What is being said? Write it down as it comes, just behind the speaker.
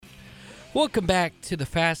Welcome back to the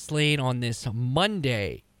Fast Lane on this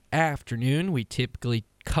Monday afternoon. We typically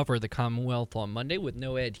cover the Commonwealth on Monday with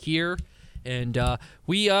no Ed here. And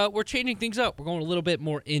we're changing things up. We're going a little bit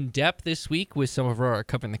more in-depth this week with some of our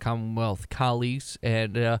Covering the Commonwealth colleagues.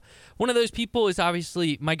 And one of those people is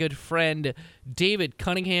obviously my good friend David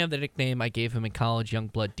Cunningham, the nickname I gave him in college,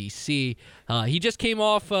 Youngblood DC. He just came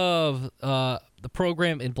off of the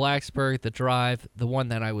program in Blacksburg, The Drive, the one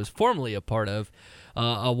that I was formerly a part of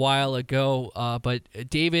a while ago. But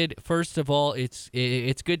David, first of all, it's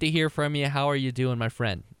good to hear from you. How are you doing, my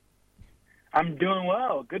friend? I'm doing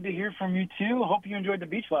well. Good to hear from you, too. Hope you enjoyed the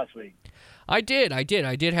beach last week. I did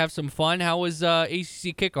have some fun. How was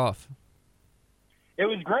ACC kickoff? It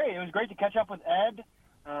was great. It was great to catch up with Ed.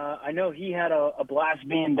 I know he had a blast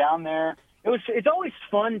being down there. It's always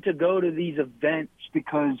fun to go to these events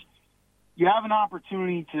because you have an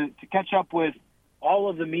opportunity to catch up with all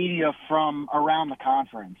of the media from around the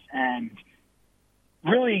conference and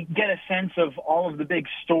really get a sense of all of the big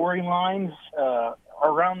storylines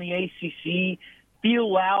around the ACC,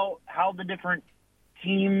 feel out how the different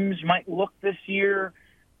teams might look this year,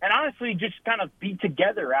 and honestly just kind of be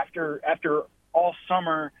together after all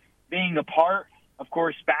summer being apart. Of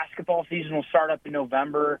course, basketball season will start up in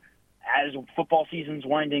November as football season's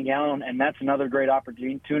winding down, and that's another great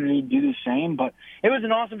opportunity to do the same. But it was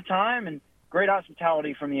an awesome time and great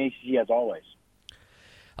hospitality from the ACC as always.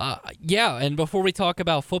 Yeah, and before we talk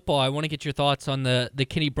about football, I want to get your thoughts on the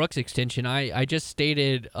Kenny Brooks extension. I just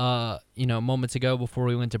stated, moments ago before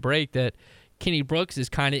we went to break that Kenny Brooks is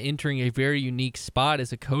kind of entering a very unique spot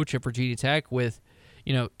as a coach at Virginia Tech with,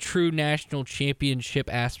 true national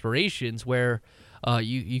championship aspirations where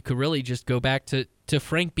you could really just go back to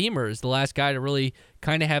Frank Beamer as the last guy to really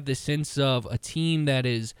kind of have this sense of a team that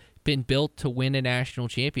is been built to win a national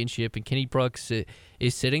championship, and Kenny Brooks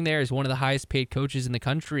is sitting there as one of the highest paid coaches in the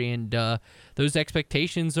country, and those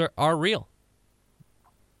expectations are real.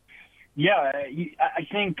 Yeah, I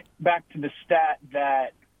think back to the stat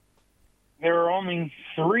that there are only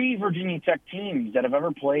 3 Virginia Tech teams that have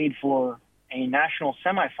ever played for a national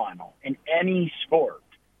semifinal in any sport.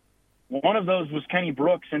 One of those was Kenny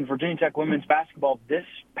Brooks and Virginia Tech women's basketball this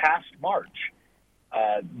past March.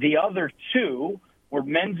 The other 2 were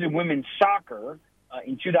men's and women's soccer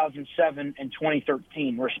in 2007 and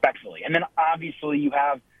 2013, respectively. And then obviously you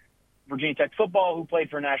have Virginia Tech football, who played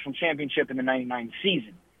for a national championship in the 99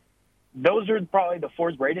 season. Those are probably the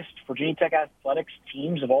 4 greatest Virginia Tech athletics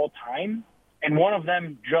teams of all time, and one of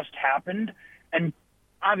them just happened. And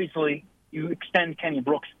obviously you extend Kenny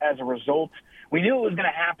Brooks as a result. We knew it was going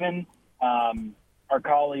to happen. Our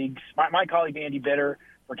colleagues, my colleague Andy Bitter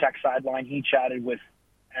for Tech Sideline, he chatted with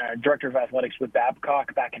Director of Athletics with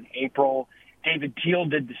Babcock back in April. David Teal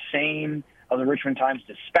did the same of the Richmond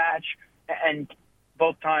Times-Dispatch. And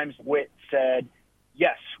both times Witt said,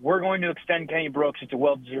 yes, we're going to extend Kenny Brooks. It's a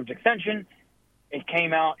well-deserved extension. It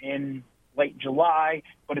came out in late July,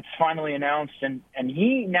 but it's finally announced. And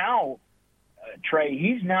he now, Trey,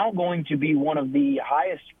 he's now going to be one of the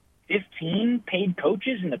highest 15 paid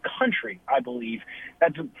coaches in the country, I believe.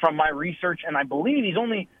 That's from my research. And I believe he's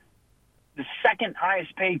only the second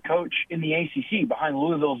highest paid coach in the ACC behind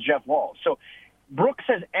Louisville's Jeff Walz. So Brooks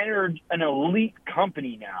has entered an elite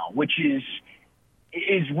company now, which is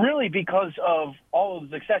really because of all of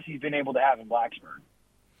the success he's been able to have in Blacksburg.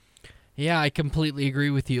 Yeah, I completely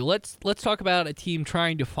agree with you. Let's talk about a team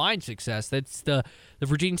trying to find success. That's the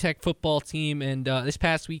Virginia Tech football team, and this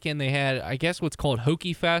past weekend they had, I guess, what's called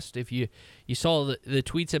Hokie Fest. If you saw the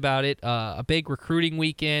tweets about it, a big recruiting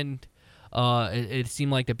weekend. It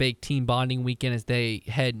seemed like a big team bonding weekend as they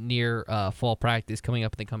head near fall practice coming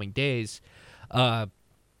up in the coming days.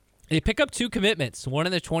 They pick up 2 commitments, one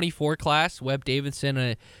in the 24 class, Webb Davidson,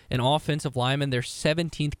 an offensive lineman, their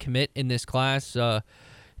 17th commit in this class.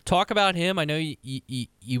 Talk about him. I know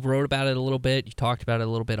you wrote about it a little bit. You talked about it a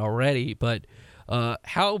little bit already, but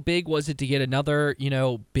how big was it to get another,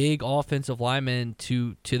 big offensive lineman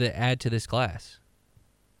to add to this class?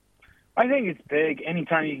 I think it's big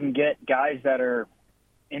anytime you can get guys that are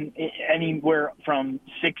in anywhere from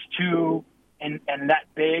 6'2" and that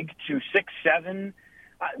big to 6'7".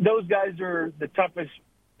 Those guys are the toughest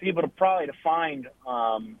people to find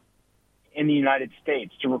in the United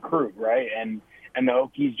States to recruit, right? And the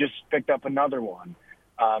Hokies just picked up another one.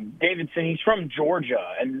 Davidson, he's from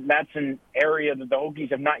Georgia, and that's an area that the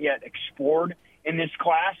Hokies have not yet explored in this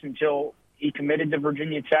class until he committed to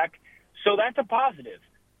Virginia Tech. So that's a positive.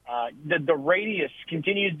 The radius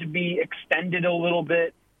continues to be extended a little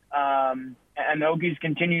bit, and the Hokies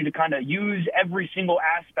continue to kind of use every single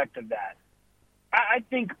aspect of that. I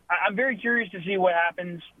think I'm very curious to see what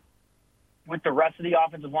happens with the rest of the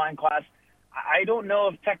offensive line class. I don't know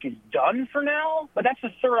if Tech is done for now, but that's the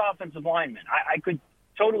third offensive lineman. I could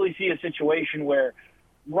totally see a situation where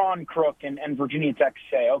Ron Crook and Virginia Tech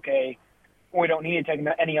say, okay, we don't need to take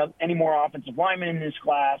any more offensive linemen in this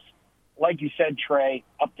class. Like you said, Trey,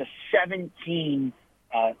 up to 17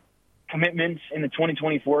 commitments in the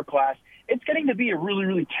 2024 class. It's getting to be a really,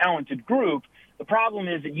 really talented group. The problem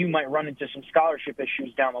is that you might run into some scholarship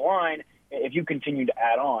issues down the line if you continue to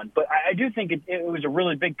add on. But I do think it was a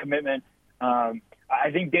really big commitment.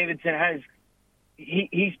 I think Davidson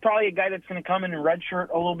he's probably a guy that's going to come in redshirt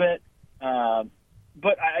a little bit.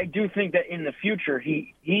 But I do think that in the future,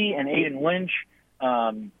 he and Aiden Lynch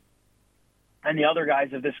and the other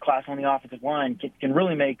guys of this class on the offensive line can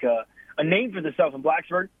really make a name for themselves in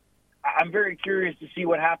Blacksburg. I'm very curious to see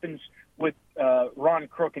what happens with Ron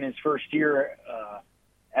Crook in his first year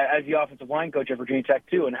as the offensive line coach at Virginia Tech,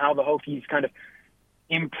 too, and how the Hokies kind of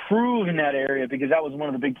improve in that area, because that was one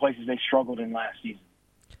of the big places they struggled in last season.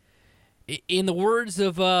 In the words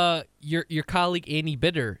of your colleague Andy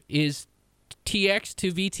Bitter, is TX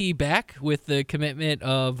to VT back with the commitment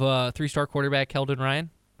of three-star quarterback Keldon Ryan?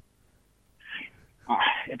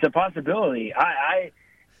 It's a possibility.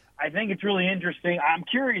 I think it's really interesting. I'm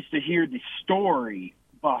curious to hear the story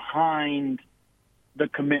behind the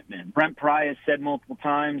commitment. Brent Pry has said multiple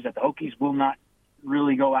times that the Hokies will not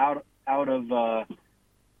really go out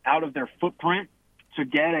of their footprint to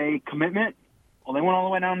get a commitment. Well, they went all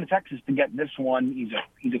the way down to Texas to get this one.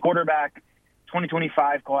 He's a quarterback,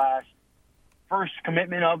 2025 class, first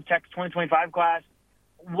commitment of Tech's 2025 class.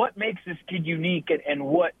 What makes this kid unique, and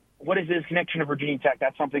what is his connection to Virginia Tech?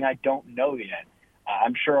 That's something I don't know yet.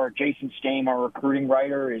 I'm sure Jason Stame, our recruiting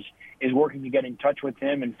writer, is working to get in touch with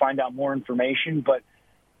him and find out more information. But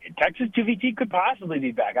Texas 2VT could possibly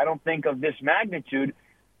be back. I don't think of this magnitude.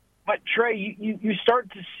 But Trey, you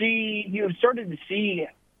started to see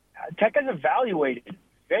Tech has evaluated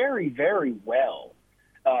very, very well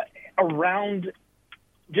around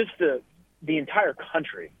just the entire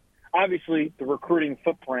country. Obviously, the recruiting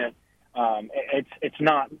footprint, it's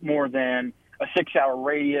not more than a 6-hour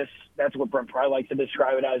radius. That's what Brent Pry likes to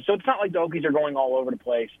describe it as. So it's not like the Hokies are going all over the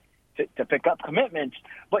place to pick up commitments,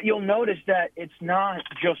 but you'll notice that it's not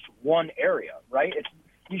just one area, right?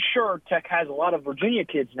 Sure, Tech has a lot of Virginia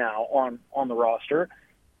kids now on the roster,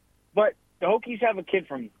 but the Hokies have a kid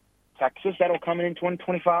from Texas that'll come in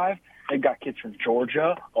 2025. They've got kids from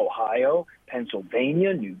Georgia, Ohio,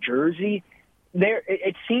 Pennsylvania, New Jersey.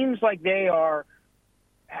 It seems like they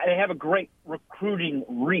have a great recruiting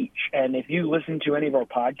reach. And if you listen to any of our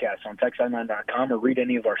podcasts on TechSideline.com or read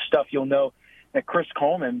any of our stuff, you'll know that Chris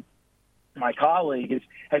Coleman, my colleague,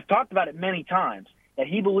 has talked about it many times, that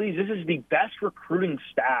he believes this is the best recruiting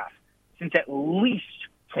staff since at least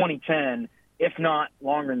 2010, if not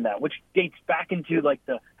longer than that, which dates back into like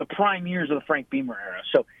the prime years of the Frank Beamer era.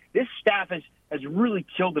 So this staff has really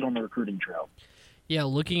killed it on the recruiting trail. Yeah,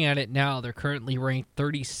 looking at it now, they're currently ranked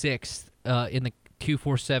 36th in the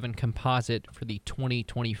 247 composite for the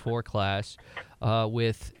 2024 class,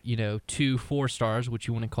 with 2 4-stars, which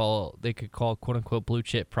they could call quote unquote blue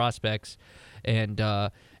chip prospects, and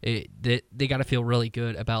they got to feel really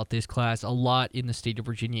good about this class. A lot in the state of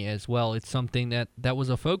Virginia as well. It's something that was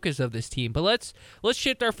a focus of this team. But let's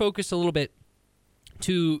shift our focus a little bit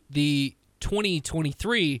to the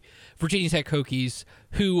 2023 Virginia Tech Hokies,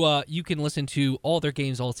 who you can listen to all their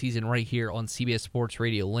games all season right here on CBS Sports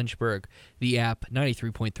Radio Lynchburg, the app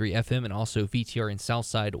 93.3 FM, and also VTR in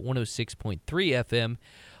Southside 106.3 FM.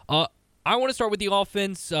 I want to start with the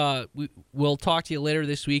offense. We'll talk to you later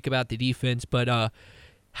this week about the defense, but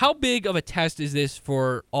how big of a test is this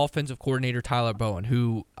for offensive coordinator Tyler Bowen,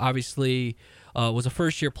 who obviously was a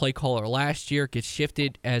first-year play caller last year, gets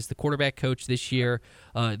shifted as the quarterback coach this year.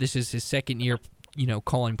 This is his second year,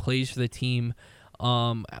 calling plays for the team.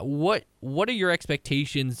 What are your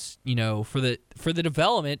expectations, for the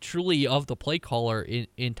development truly of the play caller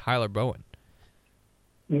in Tyler Bowen?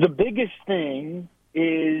 The biggest thing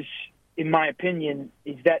is, in my opinion,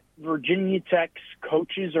 is that Virginia Tech's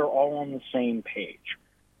coaches are all on the same page.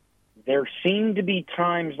 There seemed to be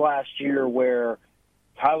times last year where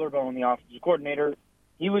Tyler Bowen, the offensive coordinator,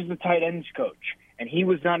 he was the tight ends coach, and he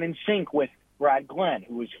was not in sync with Brad Glenn,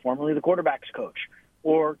 who was formerly the quarterback's coach,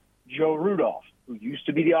 or Joe Rudolph, who used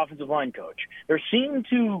to be the offensive line coach. There seemed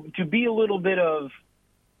to be a little bit of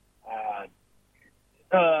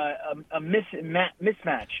a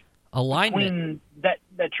mismatch alignment between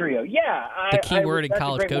that trio. Yeah, the key word in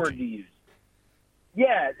college coaching.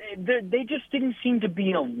 Yeah, they just didn't seem to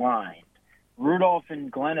be aligned. Rudolph and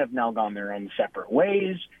Glenn have now gone their own separate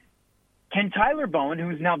ways. Can Tyler Bowen, who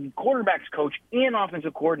is now the quarterback's coach and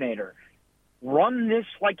offensive coordinator, run this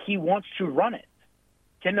like he wants to run it?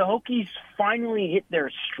 Can the Hokies finally hit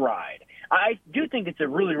their stride? I do think it's a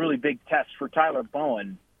really, really big test for Tyler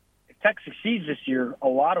Bowen. If Tech succeeds this year, a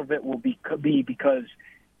lot of it will be because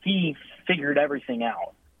he figured everything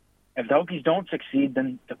out. If the Hokies don't succeed,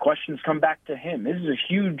 then the questions come back to him. This is a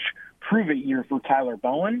huge prove-it year for Tyler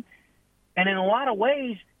Bowen. And in a lot of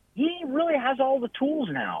ways, he really has all the tools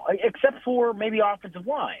now, except for maybe offensive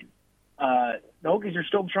line. The Hokies are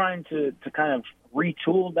still trying to kind of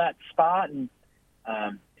retool that spot. And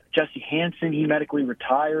Jesse Hansen, he medically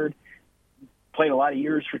retired, played a lot of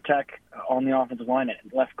years for Tech on the offensive line at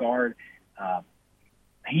left guard.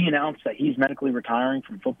 He announced that he's medically retiring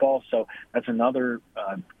from football, so that's another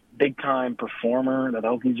big-time performer that the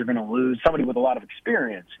Hokies are going to lose, somebody with a lot of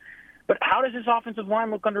experience. But how does this offensive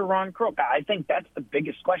line look under Ron Crook? I think that's the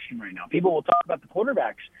biggest question right now. People will talk about the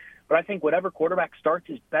quarterbacks, but I think whatever quarterback starts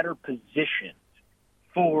is better positioned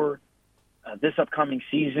for this upcoming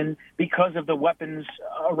season because of the weapons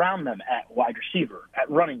around them at wide receiver, at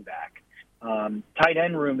running back. Tight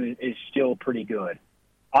end room is still pretty good.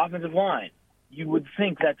 Offensive line, you would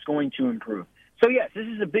think that's going to improve. So, yes, this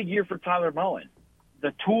is a big year for Tyler Bowen.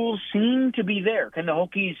 The tools seem to be there. Can the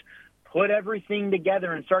Hokies put everything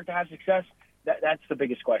together and start to have success? That's the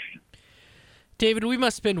biggest question. David, we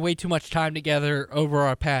must spend way too much time together over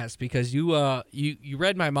our past because you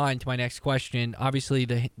read my mind to my next question. Obviously,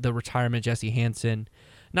 the retirement of Jesse Hansen,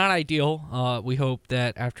 not ideal. We hope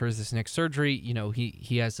that after this next surgery,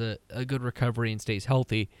 he has a good recovery and stays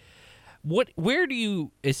healthy. Where do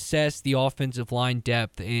you assess the offensive line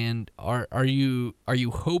depth, and are you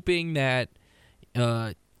hoping that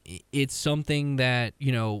it's something that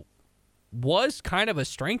was kind of a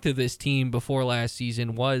strength of this team before last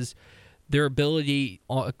season was their ability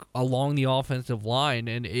along the offensive line,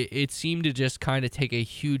 and it seemed to just kind of take a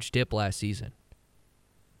huge dip last season?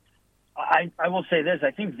 I will say this.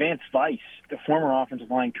 I think Vance Weiss, the former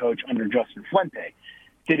offensive line coach under Justin Fuente,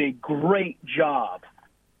 did a great job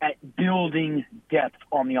at building depth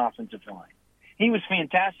on the offensive line. He was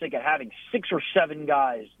fantastic at having 6 or 7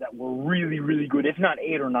 guys that were really, really good, if not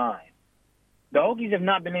 8 or 9. The Hokies have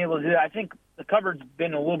not been able to do that. I think the cupboard's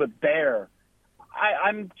been a little bit bare.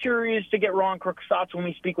 I'm curious to get Ron Crook's thoughts when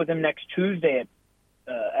we speak with him next Tuesday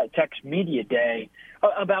at Tech's Media Day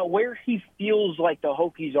about where he feels like the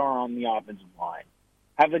Hokies are on the offensive line.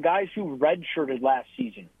 Have the guys who redshirted last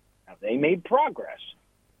season, have they made progress?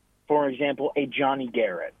 For example, a Johnny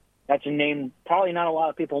Garrett. That's a name probably not a lot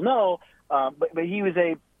of people know, but he was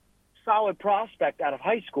a solid prospect out of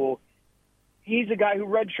high school. He's a guy who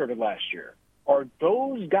redshirted last year. Are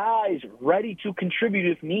those guys ready to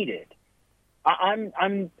contribute if needed?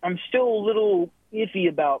 I'm still a little iffy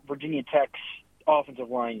about Virginia Tech's offensive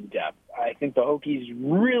line depth. I think the Hokies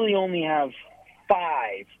really only have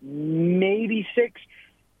 5, maybe 6.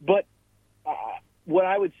 But what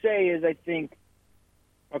I would say is I think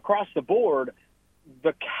across the board,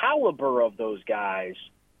 the caliber of those guys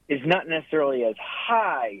is not necessarily as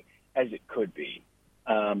high as it could be.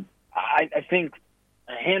 I think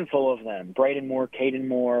a handful of them, Braden Moore, Caden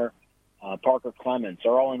Moore, Parker Clements,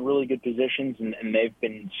 are all in really good positions, and they've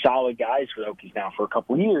been solid guys for the Hokies now for a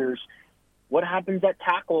couple of years. What happens at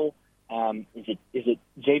tackle? Is it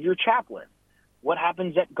Xavier Chaplin? What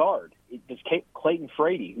happens at guard? Does Clayton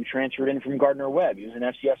Frady, who transferred in from Gardner-Webb, he was an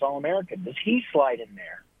FCS All-American, does he slide in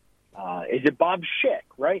there? Is it Bob Schick,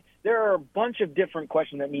 right? There are a bunch of different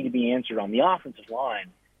questions that need to be answered on the offensive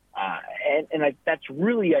line. That's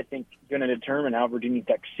really, I think, going to determine how Virginia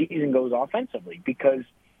Tech's season goes offensively. Because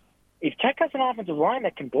if Tech has an offensive line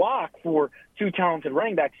that can block for 2 talented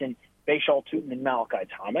running backs in Bashal Tootin and Malachi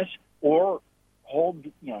Thomas, or hold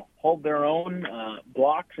their own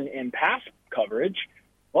blocks and pass coverage,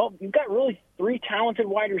 well, you've got really 3 talented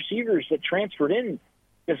wide receivers that transferred in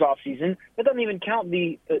this offseason. That doesn't even count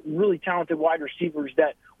the really talented wide receivers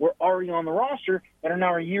that were already on the roster that are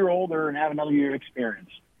now a year older and have another year of experience.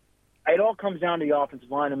 It all comes down to the offensive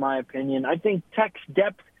line, in my opinion. I think Tech's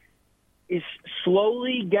depth is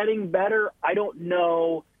slowly getting better. I don't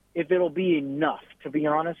know if it'll be enough, to be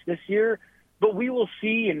honest, this year. But we will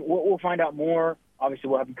see, and we'll find out more. Obviously,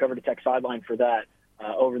 we'll have you covered at Tech Sideline for that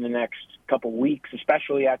over the next couple weeks,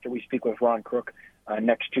 especially after we speak with Ron Crook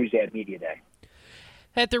next Tuesday at Media Day.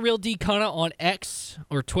 At The Real D Cunna on X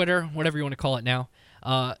or Twitter, whatever you want to call it now.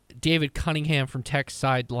 David Cunningham from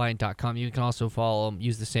TechSideline.com. You can also follow him.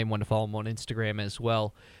 Use the same one to follow him on Instagram as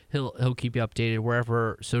well. He'll keep you updated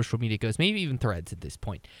wherever social media goes, maybe even Threads at this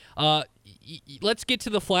point. Let's get to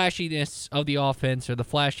the flashiness of the offense, or the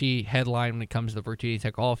flashy headline when it comes to the Virginia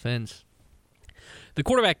Tech offense. The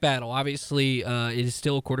quarterback battle, obviously, it is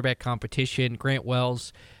still a quarterback competition. Grant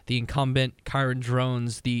Wells the incumbent Kyron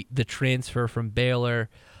Drones, the transfer from Baylor.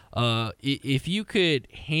 If you could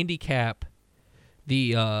handicap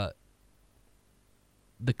the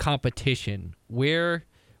competition, where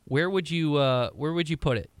would you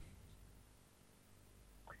put it?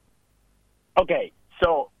 Okay,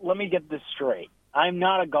 so let me get this straight. I am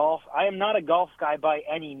not a golf guy by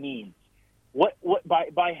any means. What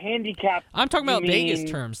by handicap? I'm talking about mean...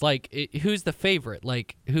 Vegas terms, like who's the favorite?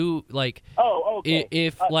 Like who? Like okay.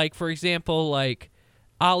 If like for example, like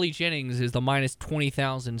Ollie Jennings is the minus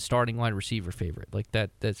 20,000 starting wide receiver favorite, like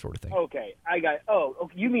that sort of thing. Okay, I got.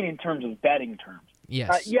 Okay, you mean in terms of betting terms?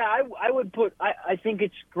 Yes. Yeah, I would put. I think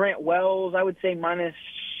it's Grant Wells. I would say minus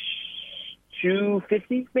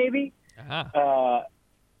 250 maybe. Uh-huh.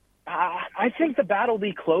 I think the battle will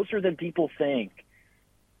be closer than people think.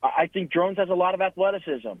 I think Drones has a lot of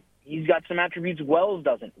athleticism. He's got some attributes Wells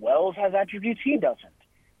doesn't. Wells has attributes he doesn't.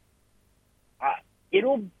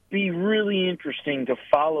 It'll be really interesting to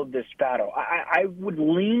follow this battle. I would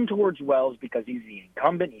lean towards Wells because he's the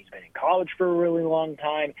incumbent. He's been in college for a really long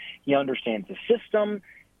time. He understands the system.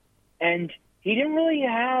 And he didn't really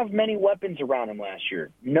have many weapons around him last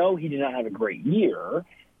year. No, he did not have a great year,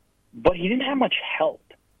 but he didn't have much help.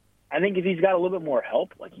 I think if he's got a little bit more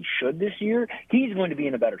help, like he should this year, he's going to be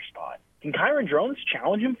in a better spot. Can Kyron Drones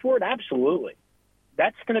challenge him for it? Absolutely.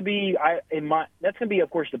 That's going to be, of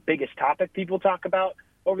course, the biggest topic people talk about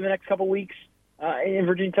over the next couple weeks in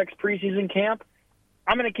Virginia Tech's preseason camp.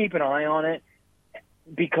 I'm going to keep an eye on it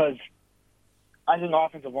because I think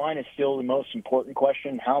offensive line is still the most important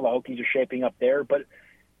question, how the Hokies are shaping up there. But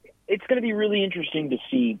it's going to be really interesting to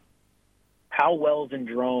see how Wells and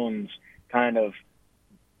Drones kind of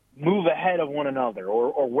move ahead of one another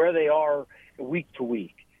or where they are week to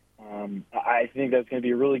week. I think that's going to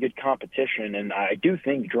be a really good competition, and I do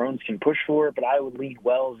think Drones can push for it, but I would lead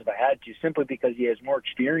Wells if I had to, simply because he has more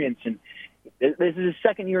experience. And this is his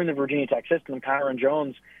second year in the Virginia Tech system. Kyron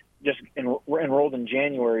Drones just enrolled in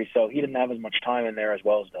January, so he didn't have as much time in there as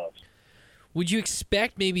Wells does. Would you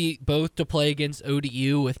expect maybe both to play against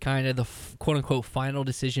ODU with kind of the quote-unquote final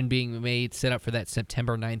decision being made, set up for that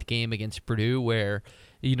September 9th game against Purdue where,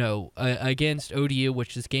 against ODU,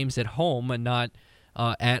 which is games at home and not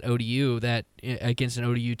at ODU, that against an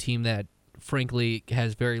ODU team that frankly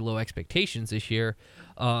has very low expectations this year,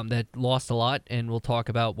 that lost a lot, and we'll talk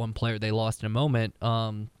about one player they lost in a moment.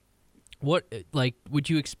 Would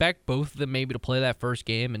you expect both of them maybe to play that first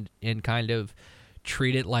game and kind of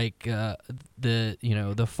treat it like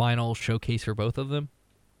the final showcase for both of them?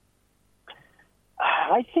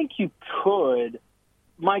 I think you could.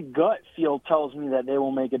 My gut feel tells me that they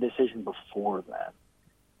will make a decision before that.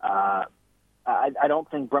 I don't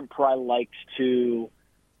think Brent Pry likes to,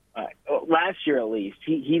 last year at least,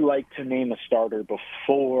 he liked to name a starter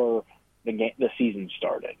before the season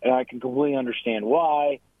started. And I can completely understand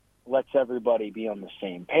why. Lets everybody be on the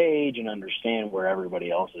same page and understand where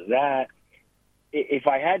everybody else is at. If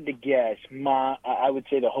I had to guess, I would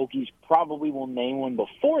say the Hokies probably will name one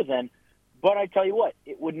before then. But I tell you what,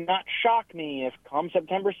 it would not shock me if come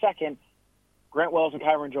September 2nd, Grant Wells and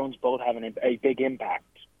Kyron Drones both have a big impact.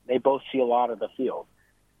 They both see a lot of the field.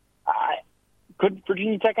 Could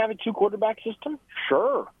Virginia Tech have a two-quarterback system?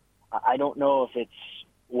 Sure. I don't know if it's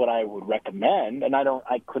what I would recommend, and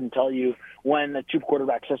I couldn't tell you when the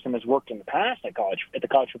two-quarterback system has worked in the past at the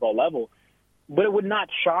college football level. But it would not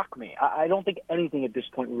shock me. I don't think anything at this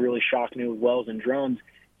point would really shock me with Wells and Drones,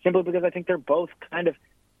 simply because I think they're both kind of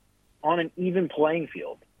on an even playing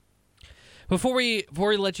field. Before we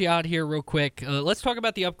let you out here real quick, let's talk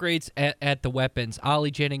about the upgrades at the weapons. Ollie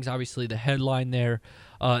Jennings, obviously the headline there.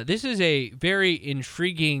 This is a very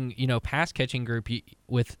intriguing, pass-catching group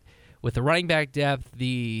with the running back depth,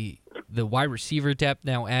 the wide receiver depth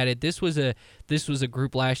now added. This was a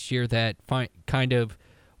group last year that kind of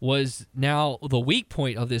was now the weak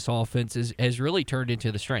point of this offense has really turned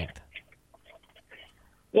into the strength.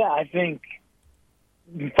 Yeah, I think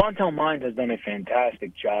Fontel Mines has done a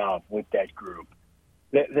fantastic job with that group.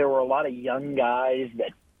 There were a lot of young guys that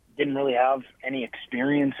didn't really have any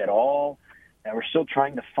experience at all, that were still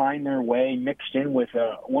trying to find their way, mixed in with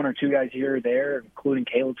one or two guys here or there, including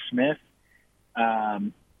Caleb Smith.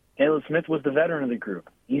 Caleb Smith was the veteran of the group.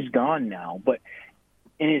 He's gone now. But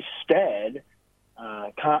in his stead,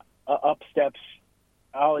 up steps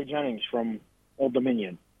Ollie Jennings from Old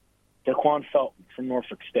Dominion, Daquan Felton from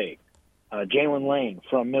Norfolk State, Jalen Lane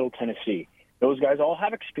from Middle Tennessee. Those guys all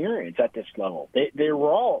have experience at this level. They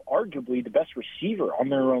were all arguably the best receiver on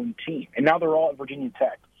their own team, and now they're all at Virginia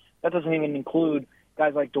Tech. That doesn't even include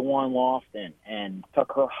guys like DeJuan Lofton and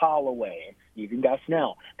Tucker Holloway and Stephen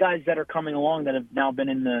Gosnell, guys that are coming along that have now been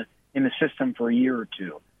in the system for a year or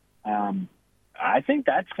two. I think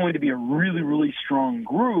that's going to be a really, really strong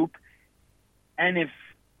group. And if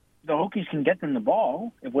the Hokies can get them the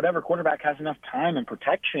ball, if whatever quarterback has enough time and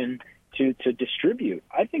protection to distribute,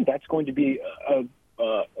 I think that's going to be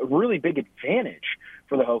a really big advantage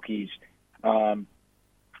for the Hokies.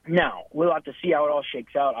 Now, we'll have to see how it all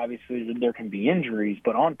shakes out. Obviously, there can be injuries,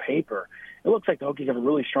 but on paper, it looks like the Hokies have a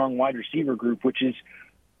really strong wide receiver group, which is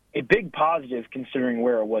a big positive considering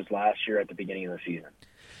where it was last year at the beginning of the season.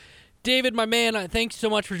 David, my man, thanks so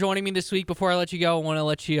much for joining me this week. Before I let you go, I want to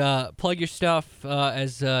let you plug your stuff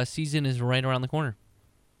as season is right around the corner.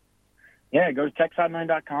 Yeah, go to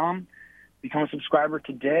TechSideline.com. Become a subscriber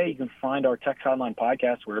today. You can find our Tech Sideline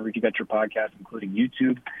podcast wherever you get your podcasts, including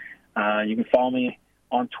YouTube. You can follow me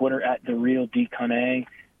on Twitter at TheRealDCunningham,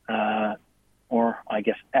 or I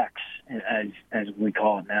guess X, as we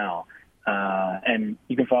call it now. And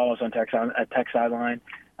you can follow us on at Tech Sideline.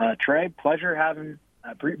 Trey, pleasure having.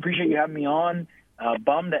 I appreciate you having me on.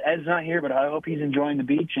 Bummed that Ed's not here, but I hope he's enjoying the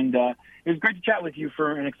beach. And it was great to chat with you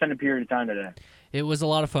for an extended period of time today. It was a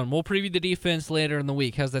lot of fun. We'll preview the defense later in the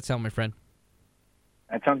week. How's that sound, my friend?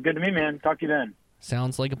 That sounds good to me, man. Talk to you then.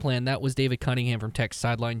 Sounds like a plan. That was David Cunningham from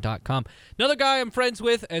TechSideline.com. Another guy I'm friends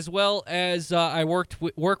with, as well as I work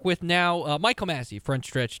with now, Michael Massey,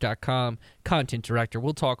 FrontStretch.com, content director.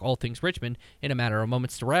 We'll talk all things Richmond in a matter of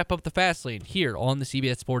moments to wrap up the Fast Lane here on the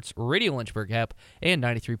CBS Sports Radio Lynchburg app and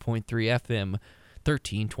 93.3 FM,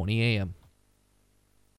 1320 AM.